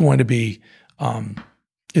 it's going to be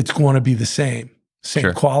the same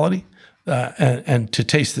Sure. quality and to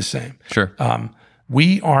taste the same. Sure.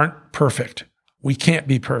 We aren't perfect. We can't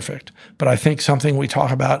be perfect. But I think something we talk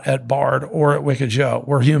about at Bard or at Wicked Joe,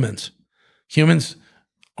 we're humans. Humans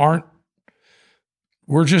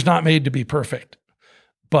we're just not made to be perfect.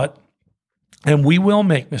 And we will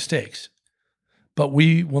make mistakes, but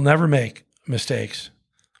we will never make mistakes,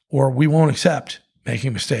 or we won't accept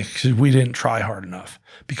making mistakes because we didn't try hard enough,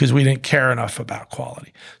 because we didn't care enough about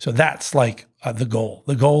quality. So that's like the goal.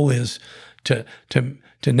 The goal is to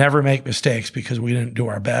never make mistakes because we didn't do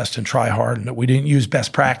our best and try hard, and that we didn't use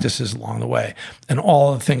best practices along the way. And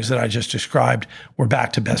all the things that I just described, we're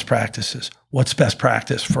back to best practices. What's best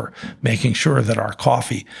practice for making sure that our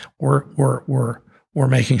coffee, we're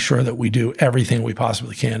making sure that we do everything we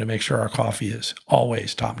possibly can to make sure our coffee is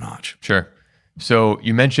always top notch. Sure. So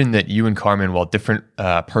you mentioned that you and Carmen, while different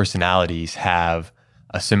personalities, have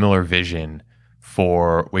a similar vision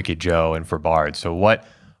for Wicked Joe and for Bard. So what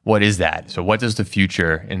is that? So what does the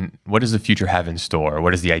future have in store?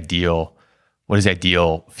 What is the ideal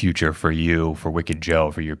future for you, for Wicked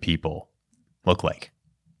Joe, for your people look like?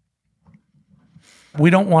 We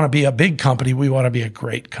don't want to be a big company. We want to be a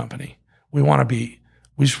great company. We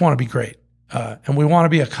just want to be great. And we want to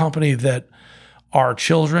be a company that our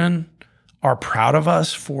children are proud of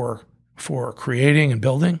us for creating and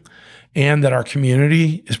building, and that our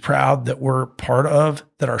community is proud that we're part of,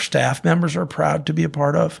 that our staff members are proud to be a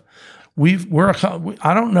part of.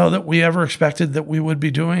 I don't know that we ever expected that we would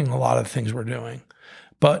be doing a lot of things we're doing,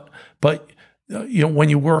 but when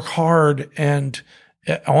you work hard and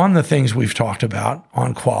on the things we've talked about,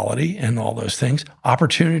 on quality and all those things,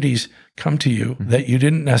 opportunities come to you that you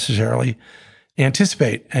didn't necessarily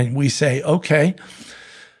anticipate. And we say, okay,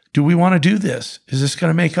 do we want to do this? Is this going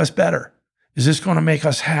to make us better? Is this going to make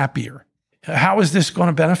us happier? How is this going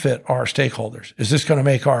to benefit our stakeholders? Is this going to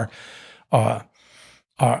make is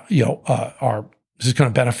this going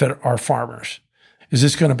to benefit our farmers? Is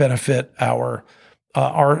this going to benefit our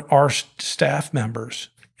staff members?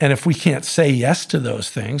 And if we can't say yes to those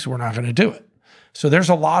things, we're not going to do it. So there's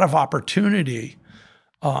a lot of opportunity.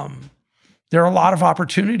 There are a lot of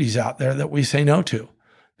opportunities out there that we say no to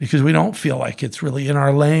because we don't feel like it's really in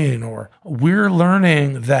our lane, or we're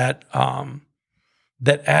learning that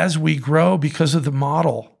that as we grow, because of the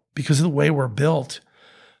model, because of the way we're built,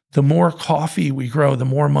 the more coffee we grow, the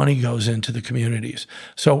more money goes into the communities.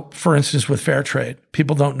 So, for instance, with fair trade,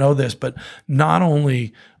 people don't know this, but not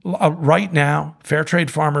only right now, fair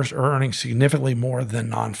trade farmers are earning significantly more than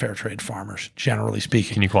non-fair trade farmers, generally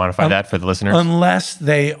speaking. Can you quantify that for the listeners? Unless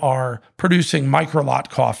they are producing micro lot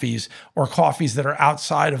coffees or coffees that are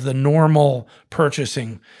outside of the normal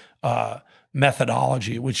purchasing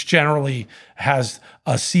methodology, which generally has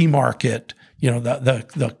a C market.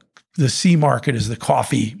 The C market is the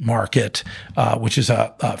coffee market, which is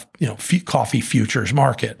a coffee futures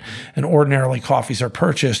market, and ordinarily coffees are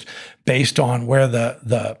purchased based on where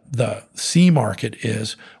the C market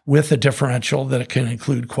is, with a differential that it can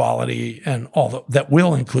include quality and that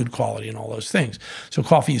will include quality and all those things. So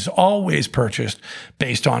coffee is always purchased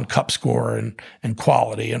based on cup score and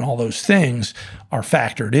quality, and all those things are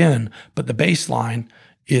factored in, but the baseline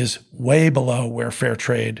is way below where fair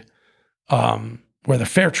trade. Where the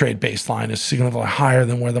fair trade baseline is significantly higher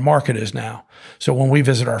than where the market is now. So when we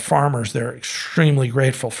visit our farmers, they're extremely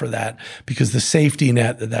grateful for that, because the safety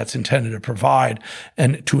net that's intended to provide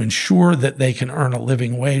and to ensure that they can earn a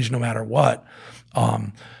living wage no matter what,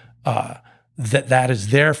 that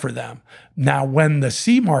is there for them. Now, when the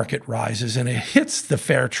C market rises and it hits the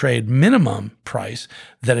fair trade minimum price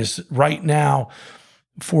that is right now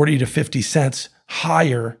 40 to 50 cents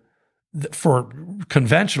higher for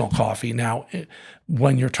conventional coffee. Now,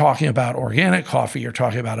 when you're talking about organic coffee, you're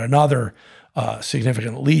talking about another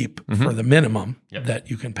significant leap for the minimum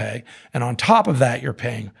that you can pay. And on top of that, you're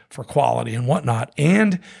paying for quality and whatnot,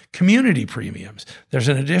 and community premiums. There's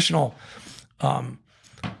an additional 20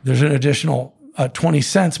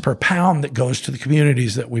 cents per pound that goes to the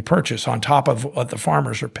communities that we purchase on top of what the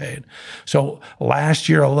farmers are paid. So last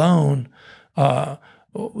year alone, the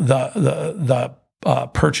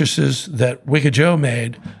purchases that Wicked Joe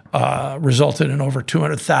made resulted in over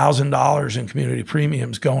 $200,000 in community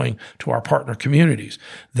premiums going to our partner communities.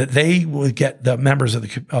 That they would get, the members of the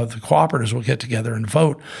cooperatives will get together and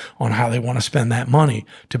vote on how they want to spend that money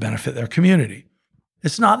to benefit their community.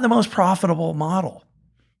 It's not the most profitable model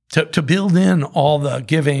to build in all the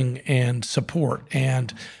giving and support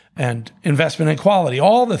and investment in quality.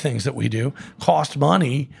 All the things that we do cost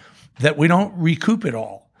money that we don't recoup it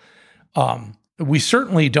all. We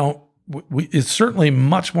certainly don't. It's certainly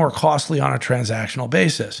much more costly on a transactional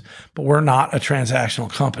basis, but we're not a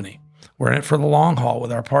transactional company. We're in it for the long haul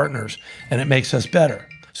with our partners, and it makes us better.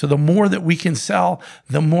 So the more that we can sell,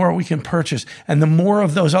 the more we can purchase, and the more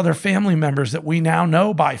of those other family members that we now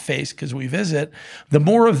know by face because we visit, the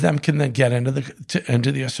more of them can then get into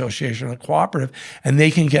the association or the cooperative, and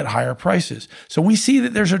they can get higher prices. So we see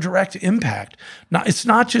that there's a direct impact. Now, it's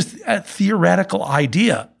not just a theoretical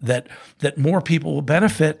idea that more people will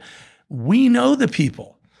benefit. We know the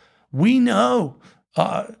people. We know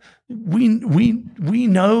we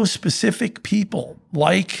know specific people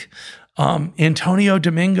like Antonio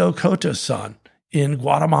Domingo Cota's son in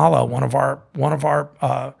Guatemala, one of our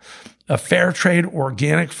fair trade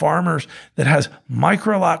organic farmers that has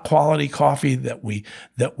micro lot quality coffee that we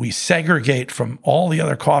segregate from all the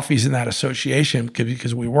other coffees in that association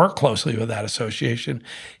because we work closely with that association.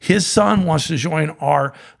 His son wants to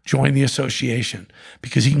join the association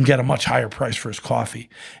because he can get a much higher price for his coffee,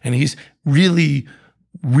 and he's really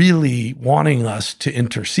wanting us to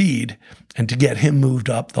intercede and to get him moved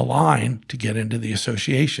up the line to get into the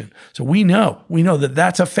association. So we know that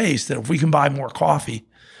that's a face that if we can buy more coffee,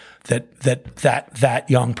 that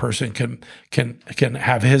young person can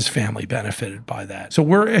have his family benefited by that. So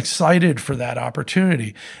we're excited for that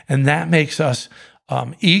opportunity, and that makes us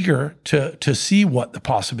eager to see what the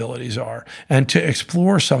possibilities are and to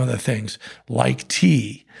explore some of the things like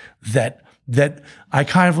tea that I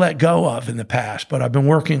kind of let go of in the past, but I've been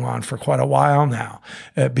working on for quite a while now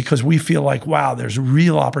because we feel like, wow, there's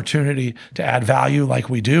real opportunity to add value like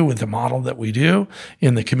we do with the model that we do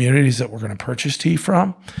in the communities that we're going to purchase tea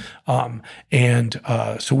from. So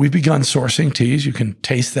we've begun sourcing teas. You can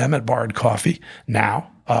taste them at Bard Coffee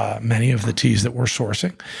now. Many of the teas that we're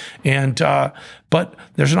sourcing. But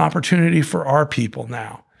there's an opportunity for our people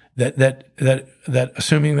now that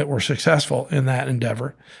assuming that we're successful in that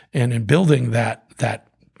endeavor and in building that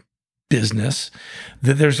business,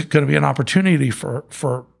 that there's going to be an opportunity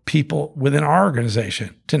for people within our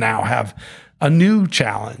organization to now have a new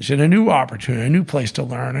challenge and a new opportunity, a new place to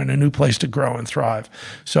learn and a new place to grow and thrive.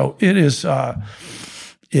 So it is, so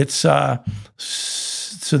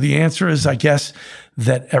the answer is, I guess,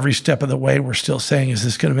 that every step of the way we're still saying, is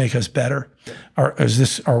this going to make us better? Or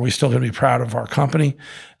are we still going to be proud of our company?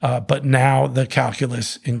 But now the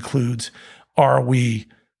calculus includes, are we,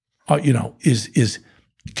 will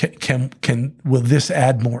this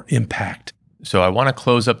add more impact? So I want to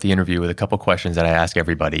close up the interview with a couple questions that I ask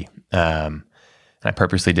everybody. And I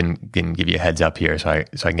purposely didn't give you a heads up here so I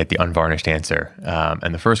can get the unvarnished answer.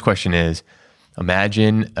 And the first question is,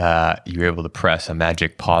 imagine you were able to press a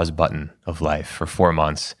magic pause button of life for 4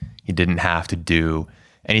 months. You didn't have to do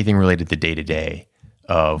anything related to day-to-day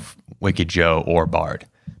of Wicked Joe or Bard,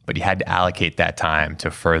 but you had to allocate that time to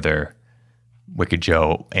further Wicked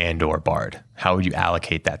Joe and or Bard. How would you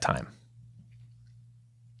allocate that time?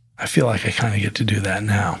 I feel like I kind of get to do that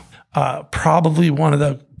now. Probably one of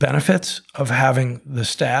the benefits of having the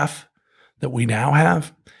staff that we now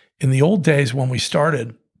have. In the old days when we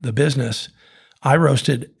started the business, I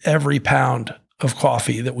roasted every pound of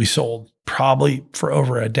coffee that we sold probably for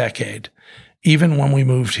over a decade. Even when we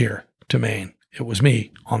moved here to Maine, it was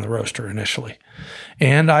me on the roaster initially.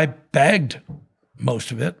 And I bagged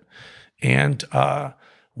most of it. And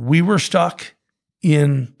we were stuck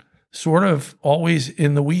in sort of always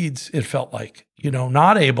in the weeds, it felt like,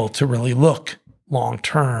 not able to really look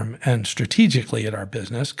long-term and strategically at our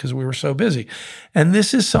business because we were so busy. And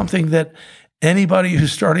this is something that anybody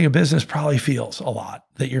who's starting a business probably feels a lot,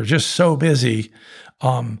 that you're just so busy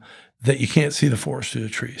that you can't see the forest through the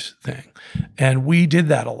trees thing. And we did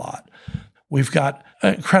that a lot. We've got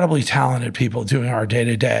incredibly talented people doing our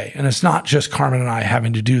day-to-day, and it's not just Carmen and I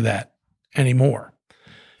having to do that anymore.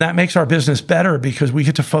 That makes our business better because we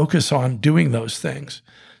get to focus on doing those things.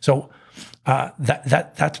 So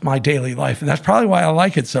that's my daily life, and that's probably why I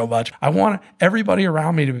like it so much. I want everybody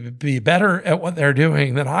around me to be better at what they're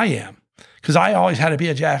doing than I am. Because I always had to be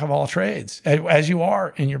a jack of all trades, as you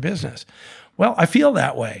are in your business. Well, I feel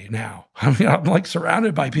that way now. I mean, I'm like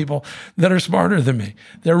surrounded by people that are smarter than me.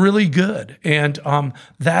 They're really good. And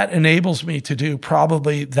that enables me to do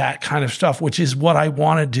probably that kind of stuff, which is what I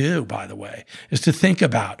want to do, by the way, is to think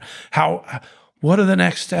about what are the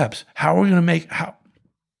next steps? How are we going to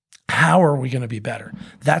how are we going to be better?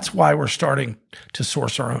 That's why we're starting to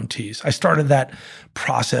source our own teas. I started that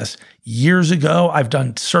process years ago. I've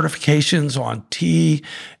done certifications on tea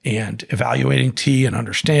and evaluating tea and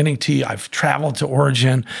understanding tea. I've traveled to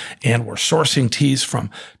Origin, and we're sourcing teas from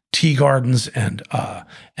tea gardens and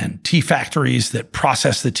tea factories that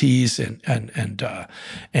process the teas,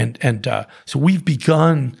 so we've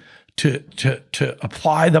begun to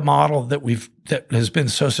apply the model that has been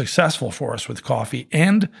so successful for us with coffee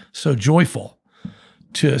and so joyful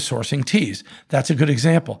to sourcing teas. That's a good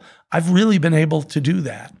example. I've really been able to do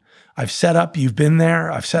that. You've been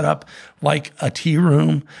there, I've set up like a tea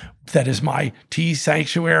room that is my tea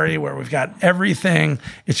sanctuary where we've got everything.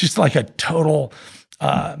 It's just like a total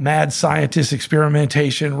mad scientist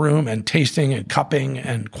experimentation room and tasting and cupping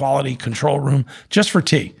and quality control room just for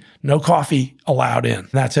tea. No coffee allowed in.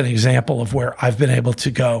 That's an example of where I've been able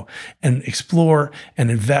to go and explore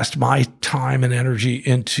and invest my time and energy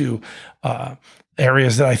into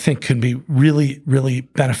areas that I think can be really, really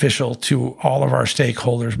beneficial to all of our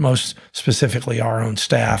stakeholders, most specifically our own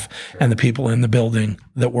staff and the people in the building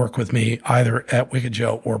that work with me, either at Wicked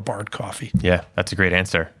Joe or Bard Coffee. Yeah, that's a great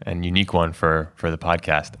answer and unique one for the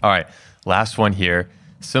podcast. All right, last one here.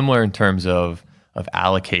 Similar in terms of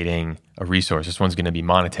allocating a resource. This one's going to be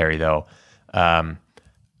monetary though.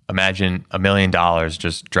 Imagine $1 million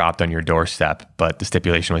just dropped on your doorstep, but the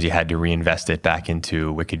stipulation was you had to reinvest it back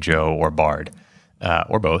into Wicked Joe or Bard,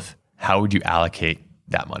 or both. How would you allocate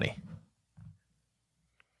that money?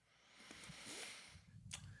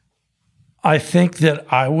 I think that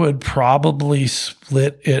I would probably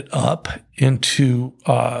split it up into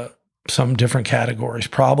some different categories.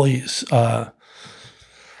 Probably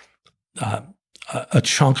a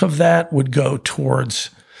chunk of that would go towards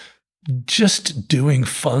just doing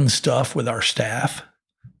fun stuff with our staff,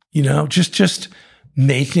 just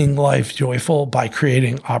making life joyful by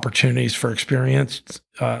creating opportunities for experience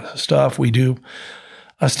stuff. We do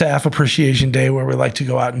a staff appreciation day where we like to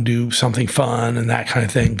go out and do something fun and that kind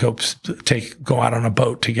of thing. Go out on a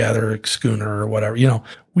boat together, a schooner or whatever.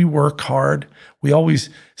 We work hard. We always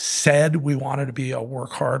said we wanted to be a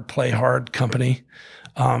work hard, play hard company.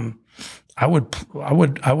 I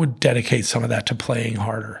would dedicate some of that to playing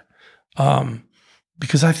harder,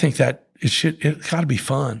 because I think that it's got to be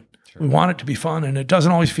fun. Sure. We want it to be fun, and it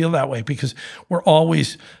doesn't always feel that way because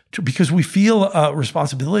because we feel a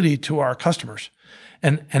responsibility to our customers,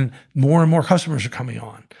 and more customers are coming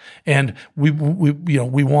on, and we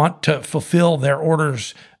want to fulfill their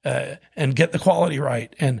orders and get the quality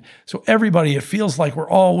right, and so everybody, it feels like we're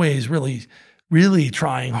always really, really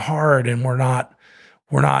trying hard, and we're not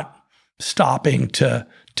stopping to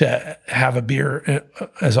have a beer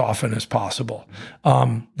as often as possible,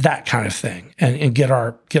 that kind of thing, and get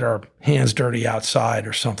our hands dirty outside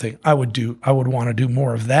or something. I would want to do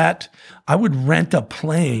more of that. I would rent a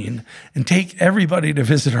plane and take everybody to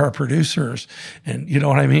visit our producers, and you know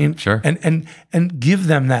what I mean? Sure. And give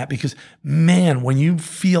them that, because man, when you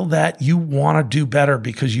feel that, you want to do better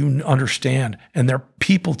because you understand, and they're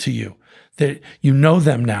people to you. That you know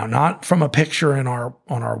them now, not from a picture on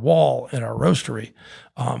our wall in our roastery,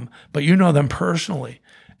 but you know them personally.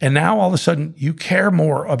 And now all of a sudden you care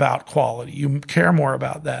more about quality. You care more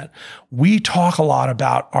about that. We talk a lot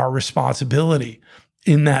about our responsibility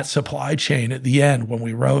in that supply chain at the end when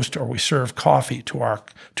we roast or we serve coffee to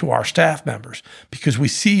our staff members, because we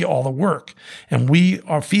see all the work and we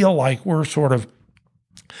feel like we're sort of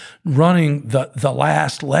running the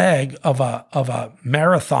last leg of a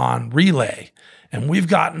marathon relay, and we've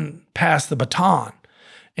gotten past the baton,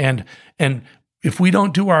 and if we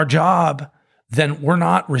don't do our job, then we're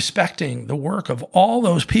not respecting the work of all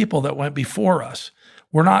those people that went before us.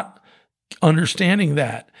 We're not understanding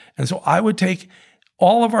that, and so I would take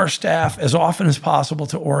all of our staff as often as possible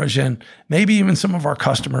to Origin, maybe even some of our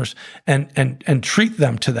customers, and treat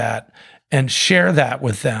them to that. And share that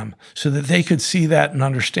with them so that they could see that and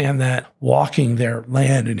understand that, walking their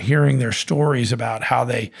land and hearing their stories about how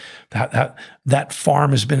that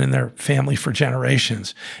farm has been in their family for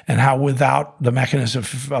generations, and how without the mechanism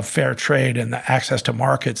of fair trade and the access to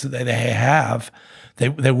markets that they have,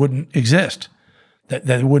 they wouldn't exist, that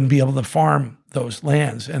they wouldn't be able to farm those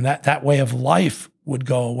lands, and that way of life would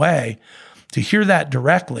go away. To hear that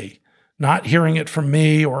directly, not hearing it from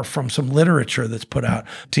me or from some literature that's put out,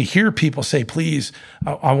 to hear people say, please,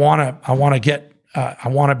 I want to get I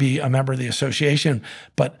want to be a member of the association,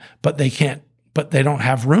 but they can't, but they don't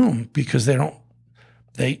have room because they're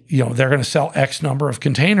going to sell X number of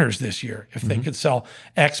containers this year. If they could sell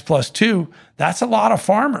X plus 2, that's a lot of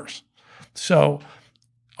farmers. So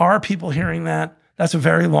are people hearing that? That's a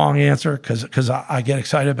very long answer because I get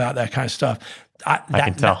excited about that kind of stuff. I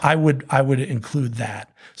can tell. I would include that.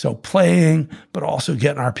 So playing, but also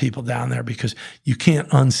getting our people down there because you can't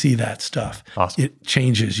unsee that stuff. Awesome. It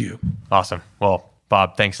changes you. Awesome. Well,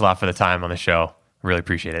 Bob, thanks a lot for the time on the show. Really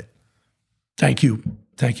appreciate it. Thank you.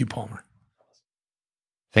 Thank you, Palmer.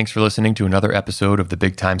 Thanks for listening to another episode of the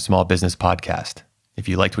Big Time Small Business Podcast. If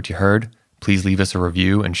you liked what you heard, please leave us a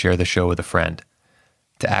review and share the show with a friend.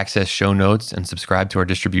 To access show notes and subscribe to our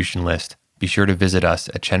distribution list, be sure to visit us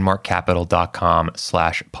at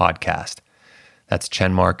chenmarkcapital.com/podcast. That's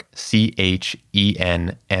Chenmark,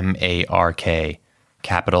 CHENMARK,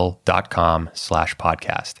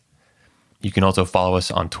 capital.com/podcast. You can also follow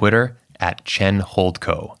us on Twitter at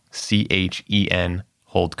ChenHoldCo, CHEN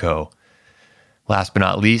Holdco. Last but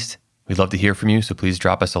not least, we'd love to hear from you, so please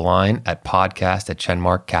drop us a line at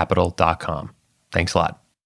podcast@chenmarkcapital.com. Thanks a lot.